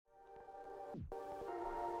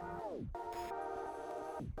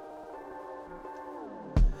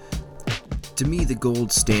To me, the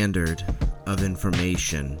gold standard of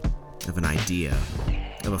information, of an idea,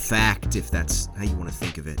 of a fact, if that's how you want to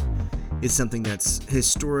think of it, is something that's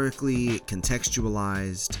historically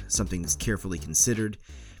contextualized, something that's carefully considered,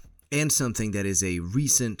 and something that is a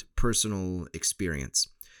recent personal experience.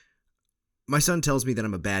 My son tells me that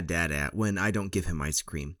I'm a bad dad when I don't give him ice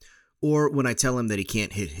cream, or when I tell him that he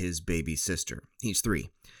can't hit his baby sister. He's 3.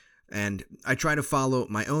 And I try to follow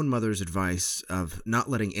my own mother's advice of not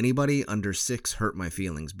letting anybody under 6 hurt my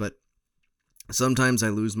feelings, but sometimes I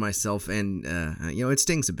lose myself and, it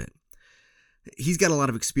stings a bit. He's got a lot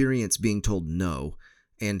of experience being told no,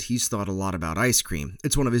 and he's thought a lot about ice cream.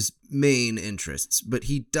 It's one of his main interests, but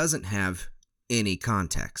he doesn't have any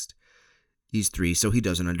context. He's 3, so he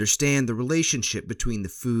doesn't understand the relationship between the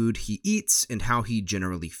food he eats and how he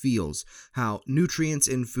generally feels, how nutrients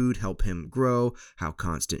in food help him grow, how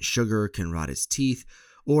constant sugar can rot his teeth,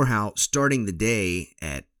 or how starting the day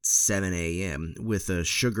at 7 a.m. with a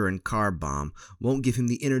sugar and carb bomb won't give him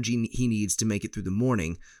the energy he needs to make it through the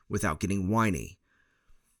morning without getting whiny.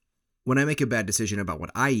 When I make a bad decision about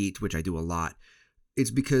what I eat, which I do a lot, it's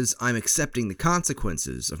because I'm accepting the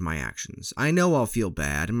consequences of my actions. I know I'll feel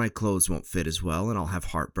bad and my clothes won't fit as well and I'll have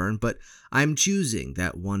heartburn, but I'm choosing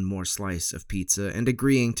that one more slice of pizza and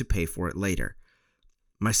agreeing to pay for it later.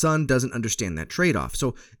 My son doesn't understand that trade-off,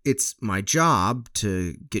 so it's my job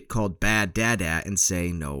to get called bad dad and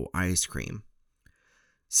say no ice cream.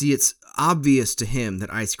 See, it's obvious to him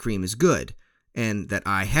that ice cream is good, and that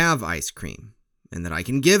I have ice cream, and that I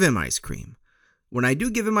can give him ice cream. When I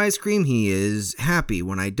do give him ice cream, he is happy.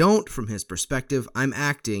 When I don't, from his perspective, I'm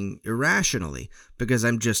acting irrationally, because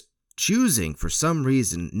I'm just choosing, for some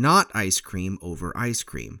reason, not ice cream over ice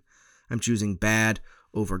cream. I'm choosing bad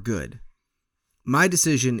over good. My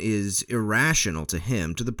decision is irrational to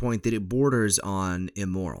him to the point that it borders on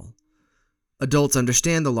immoral. Adults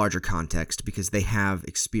understand the larger context because they have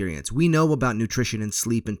experience. We know about nutrition and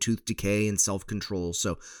sleep and tooth decay and self-control.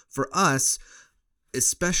 So for us,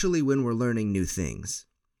 especially when we're learning new things,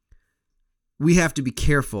 we have to be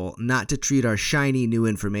careful not to treat our shiny new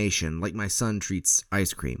information like my son treats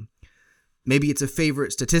ice cream. Maybe it's a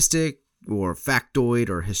favorite statistic or factoid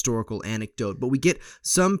or historical anecdote, but we get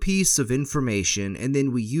some piece of information and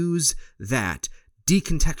then we use that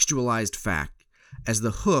decontextualized fact as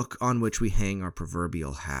the hook on which we hang our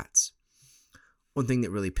proverbial hats. One thing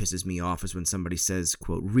that really pisses me off is when somebody says,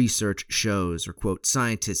 quote, research shows, or quote,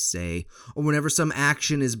 scientists say, or whenever some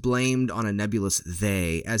action is blamed on a nebulous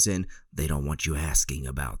they, as in, they don't want you asking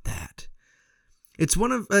about that. It's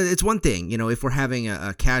one thing, if we're having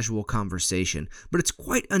a casual conversation, but it's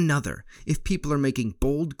quite another if people are making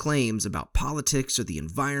bold claims about politics or the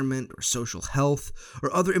environment or social health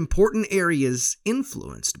or other important areas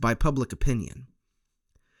influenced by public opinion.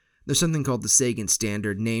 There's something called the Sagan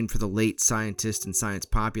Standard, named for the late scientist and science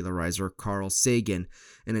popularizer Carl Sagan,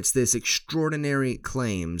 and it's this: extraordinary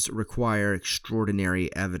claims require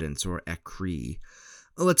extraordinary evidence, or ECRI.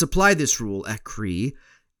 Let's apply this rule, ECRI,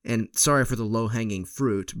 and sorry for the low-hanging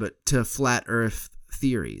fruit, but to flat earth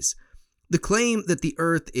theories. The claim that the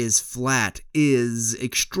earth is flat is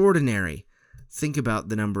extraordinary. Think about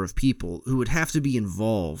the number of people who would have to be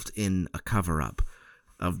involved in a cover-up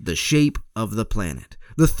of the shape of the planet,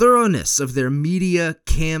 the thoroughness of their media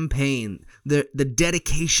campaign, the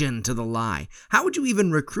dedication to the lie. How would you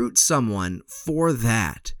even recruit someone for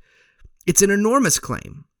that? It's an enormous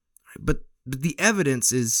claim, but the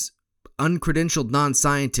evidence is uncredentialed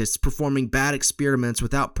non-scientists performing bad experiments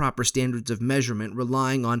without proper standards of measurement,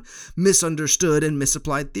 relying on misunderstood and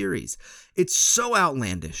misapplied theories. It's so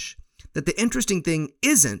outlandish that the interesting thing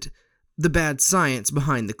isn't the bad science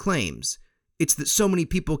behind the claims. It's that so many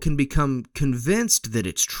people can become convinced that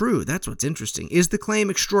it's true. That's what's interesting. Is the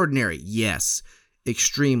claim extraordinary? Yes,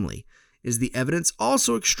 extremely. Is the evidence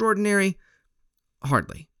also extraordinary?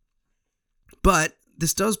 Hardly. But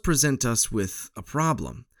this does present us with a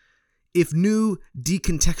problem. If new,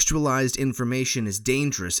 decontextualized information is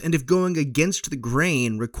dangerous, and if going against the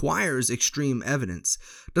grain requires extreme evidence,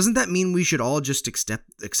 doesn't that mean we should all just accept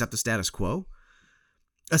the status quo?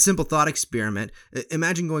 A simple thought experiment: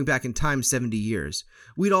 imagine going back in time 70 years.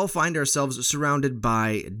 We'd all find ourselves surrounded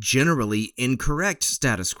by generally incorrect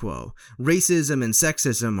status quo. Racism and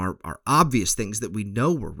sexism are obvious things that we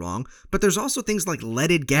know were wrong, but there's also things like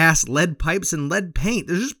leaded gas, lead pipes, and lead paint.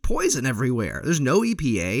 There's just poison everywhere. There's no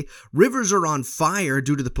EPA. Rivers are on fire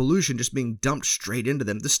due to the pollution just being dumped straight into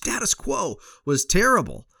them. The status quo was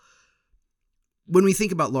terrible. When we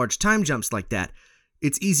think about large time jumps like that,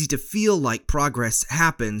 it's easy to feel like progress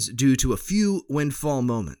happens due to a few windfall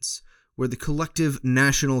moments. where the collective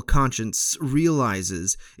national conscience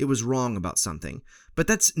realizes it was wrong about something. But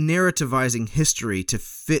that's narrativizing history to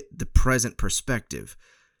fit the present perspective.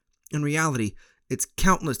 In reality, it's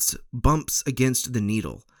countless bumps against the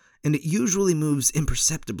needle, and it usually moves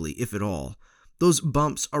imperceptibly, if at all. Those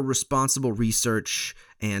bumps are responsible research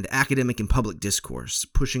and academic and public discourse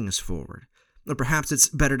pushing us forward. Or perhaps it's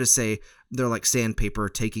better to say they're like sandpaper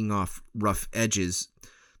taking off rough edges.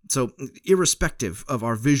 So, irrespective of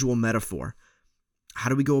our visual metaphor, how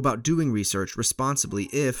do we go about doing research responsibly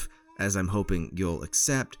if, as I'm hoping you'll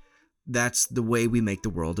accept, that's the way we make the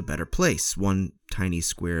world a better place, one tiny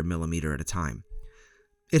square millimeter at a time?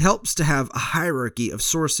 It helps to have a hierarchy of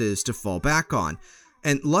sources to fall back on,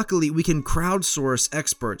 and luckily we can crowdsource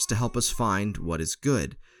experts to help us find what is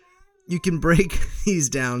good. You can break these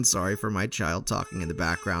down. Sorry for my child talking in the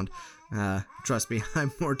background. Trust me,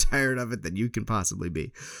 I'm more tired of it than you can possibly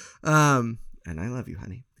be. And I love you,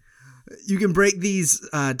 honey. You can break these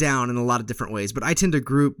down in a lot of different ways, but I tend to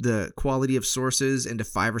group the quality of sources into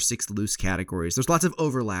 5 or 6 loose categories. There's lots of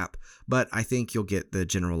overlap, but I think you'll get the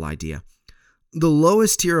general idea. The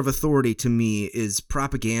lowest tier of authority to me is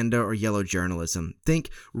propaganda or yellow journalism. Think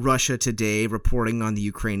Russia Today reporting on the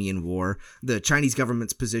Ukrainian war, the Chinese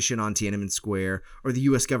government's position on Tiananmen Square, or the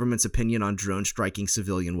US government's opinion on drone striking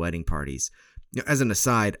civilian wedding parties. Now, as an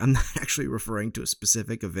aside, I'm not actually referring to a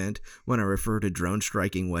specific event when I refer to drone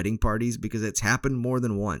striking wedding parties because it's happened more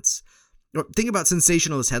than once. Think about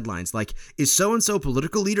sensationalist headlines like, "Is so-and-so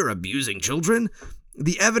political leader abusing children?"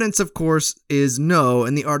 The evidence, of course, is no,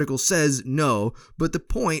 and the article says no, but the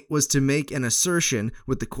point was to make an assertion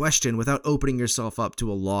with the question without opening yourself up to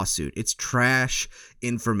a lawsuit. It's trash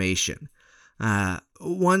information.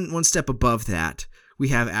 One step above that, we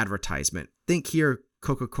have advertisement. Think here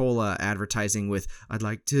Coca-Cola advertising with, "I'd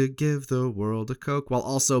like to give the world a Coke," while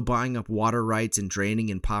also buying up water rights and draining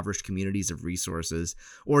impoverished communities of resources.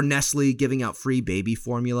 Or Nestle giving out free baby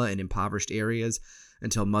formula in impoverished areas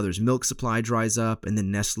until mother's milk supply dries up, and then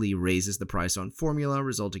Nestle raises the price on formula,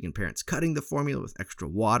 resulting in parents cutting the formula with extra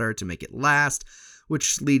water to make it last,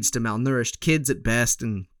 which leads to malnourished kids at best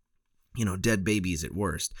and, dead babies at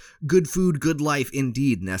worst. Good food, good life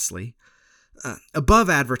indeed, Nestle. Above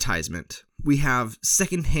advertisement, we have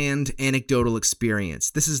secondhand anecdotal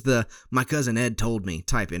experience. This is the "my cousin Ed told me"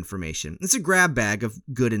 type information. It's a grab bag of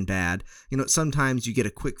good and bad. Sometimes you get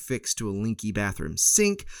a quick fix to a leaky bathroom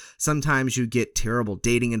sink. Sometimes you get terrible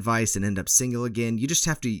dating advice and end up single again. You just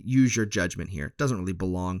have to use your judgment here. It doesn't really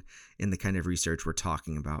belong in the kind of research we're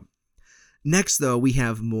talking about. Next, though, we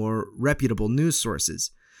have more reputable news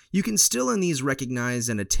sources. You can still in these recognize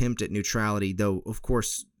an attempt at neutrality, though, of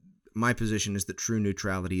course, my position is that true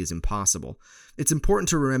neutrality is impossible. It's important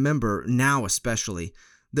to remember, now especially,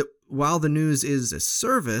 that while the news is a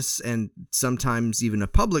service, and sometimes even a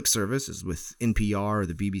public service, as with NPR or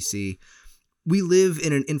the BBC, we live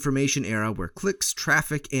in an information era where clicks,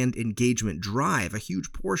 traffic, and engagement drive a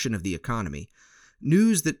huge portion of the economy.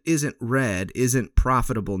 News that isn't read isn't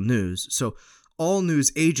profitable news, so all news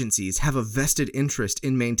agencies have a vested interest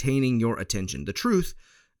in maintaining your attention. The truth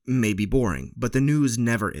may be boring, but the news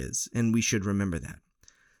never is, and we should remember that.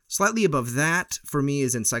 Slightly above that, for me,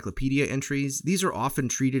 is encyclopedia entries. These are often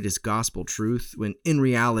treated as gospel truth, when in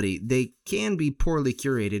reality, they can be poorly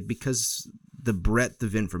curated because the breadth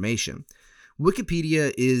of information.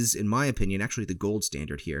 Wikipedia is, in my opinion, actually the gold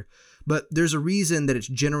standard here, but there's a reason that it's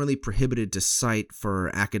generally prohibited to cite for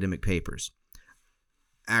academic papers.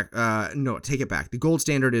 No, take it back. The gold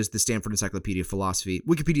standard is the Stanford Encyclopedia of Philosophy.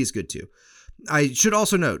 Wikipedia is good too. I should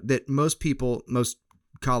also note that most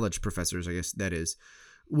college professors, I guess that is,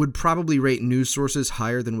 would probably rate news sources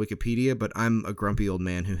higher than Wikipedia, but I'm a grumpy old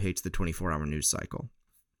man who hates the 24-hour news cycle.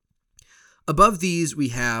 Above these, we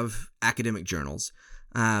have academic journals.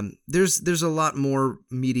 There's a lot more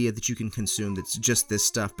media that you can consume that's just this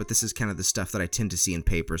stuff, but this is kind of the stuff that I tend to see in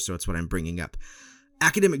papers, so it's what I'm bringing up.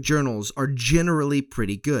 Academic journals are generally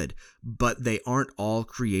pretty good, but they aren't all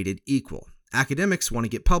created equal. Academics want to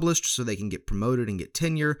get published so they can get promoted and get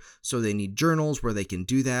tenure, so they need journals where they can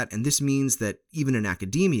do that, and this means that even in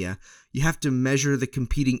academia, you have to measure the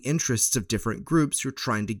competing interests of different groups who are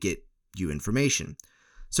trying to get you information.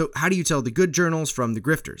 So how do you tell the good journals from the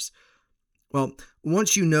grifters? Well,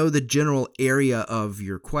 once you know the general area of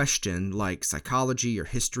your question, like psychology or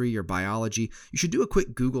history or biology, you should do a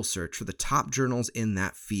quick Google search for the top journals in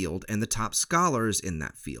that field and the top scholars in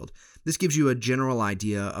that field. This gives you a general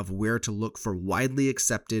idea of where to look for widely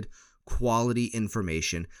accepted, quality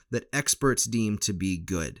information that experts deem to be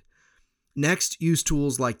good. Next, use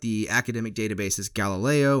tools like the academic databases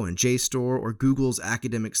Galileo and JSTOR or Google's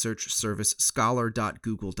academic search service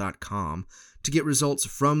scholar.google.com to get results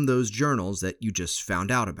from those journals that you just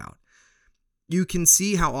found out about. You can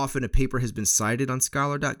see how often a paper has been cited on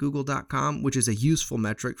scholar.google.com, which is a useful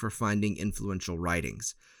metric for finding influential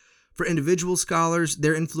writings. For individual scholars,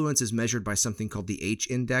 their influence is measured by something called the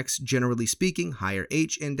H-index. Generally speaking, higher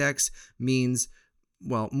H-index means,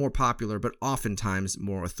 well, more popular, but oftentimes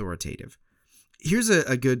more authoritative. Here's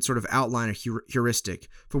a good sort of outline or heuristic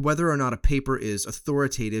for whether or not a paper is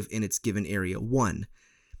authoritative in its given area. 1.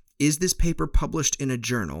 Is this paper published in a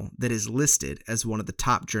journal that is listed as one of the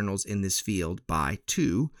top journals in this field by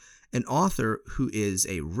 2, an author who is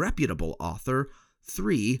a reputable author,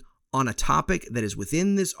 3, on a topic that is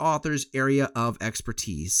within this author's area of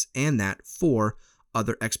expertise, and that 4,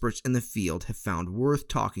 other experts in the field have found worth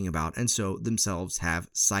talking about and so themselves have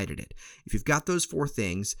cited it. If you've got those 4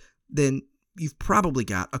 things, then you've probably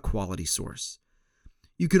got a quality source.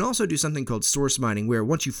 You can also do something called source mining, where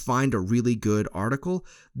once you find a really good article,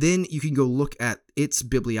 then you can go look at its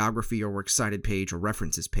bibliography or works cited page or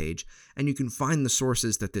references page, and you can find the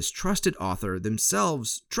sources that this trusted author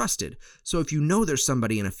themselves trusted. So if you know there's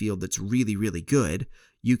somebody in a field that's really, really good,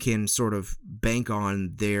 you can sort of bank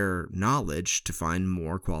on their knowledge to find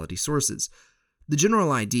more quality sources. The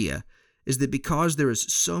general idea is that because there is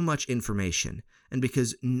so much information, and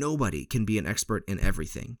because nobody can be an expert in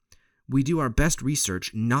everything, we do our best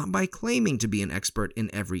research not by claiming to be an expert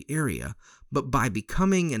in every area, but by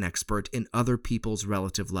becoming an expert in other people's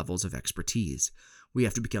relative levels of expertise. We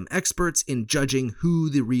have to become experts in judging who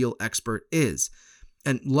the real expert is.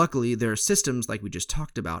 And luckily, there are systems like we just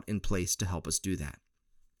talked about in place to help us do that.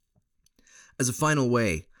 As a final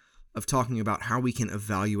way of talking about how we can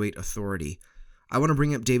evaluate authority, I want to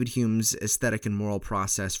bring up David Hume's aesthetic and moral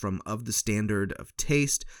process from Of the Standard of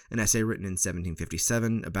Taste, an essay written in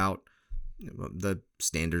 1757 about the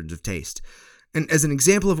standards of taste. And as an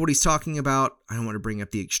example of what he's talking about, I want to bring up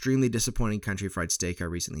the extremely disappointing country fried steak I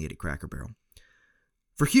recently ate at Cracker Barrel.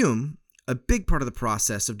 For Hume, a big part of the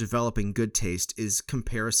process of developing good taste is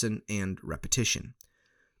comparison and repetition.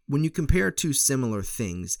 When you compare 2 similar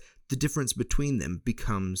things, the difference between them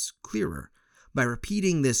becomes clearer. By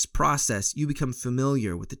repeating this process, you become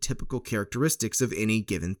familiar with the typical characteristics of any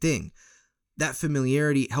given thing. That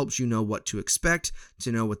familiarity helps you know what to expect,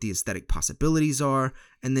 to know what the aesthetic possibilities are,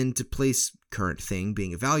 and then to place current thing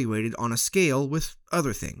being evaluated on a scale with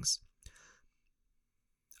other things.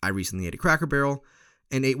 I recently ate a Cracker Barrel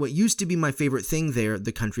and ate what used to be my favorite thing there,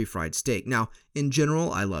 the country fried steak. Now, in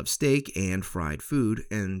general, I love steak and fried food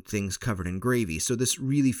and things covered in gravy, so this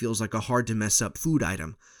really feels like a hard-to-mess-up food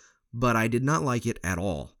item, but I did not like it at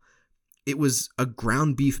all. It was a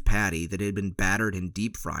ground beef patty that had been battered and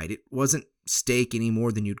deep fried. It wasn't steak any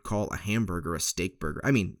more than you'd call a hamburger a steak burger.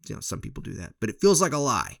 I mean, some people do that, but it feels like a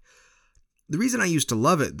lie. The reason I used to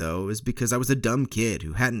love it, though, is because I was a dumb kid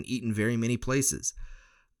who hadn't eaten very many places.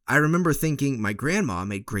 I remember thinking my grandma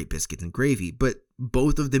made great biscuits and gravy, but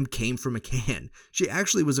both of them came from a can. She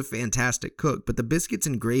actually was a fantastic cook, but the biscuits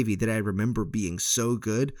and gravy that I remember being so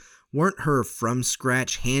good weren't her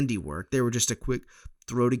from-scratch handiwork. They were just a quick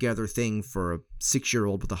throw-together thing for a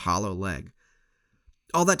 6-year-old with a hollow leg.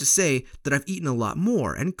 All that to say that I've eaten a lot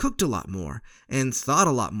more and cooked a lot more and thought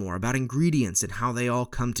a lot more about ingredients and how they all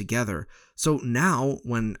come together. So now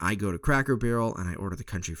when I go to Cracker Barrel and I order the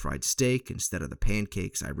country fried steak instead of the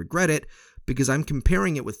pancakes, I regret it because I'm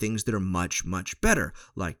comparing it with things that are much, much better,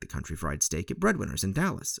 like the country fried steak at Breadwinners in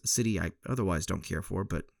Dallas, a city I otherwise don't care for,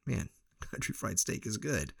 but man, country fried steak is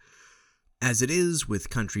good. As it is with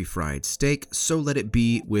country fried steak, so let it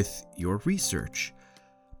be with your research.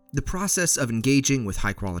 The process of engaging with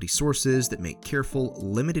high-quality sources that make careful,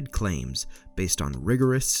 limited claims based on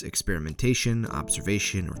rigorous experimentation,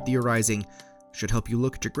 observation, or theorizing should help you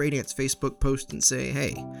look at your great aunt's Facebook post and say,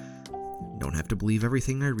 hey, don't have to believe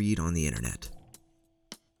everything I read on the internet.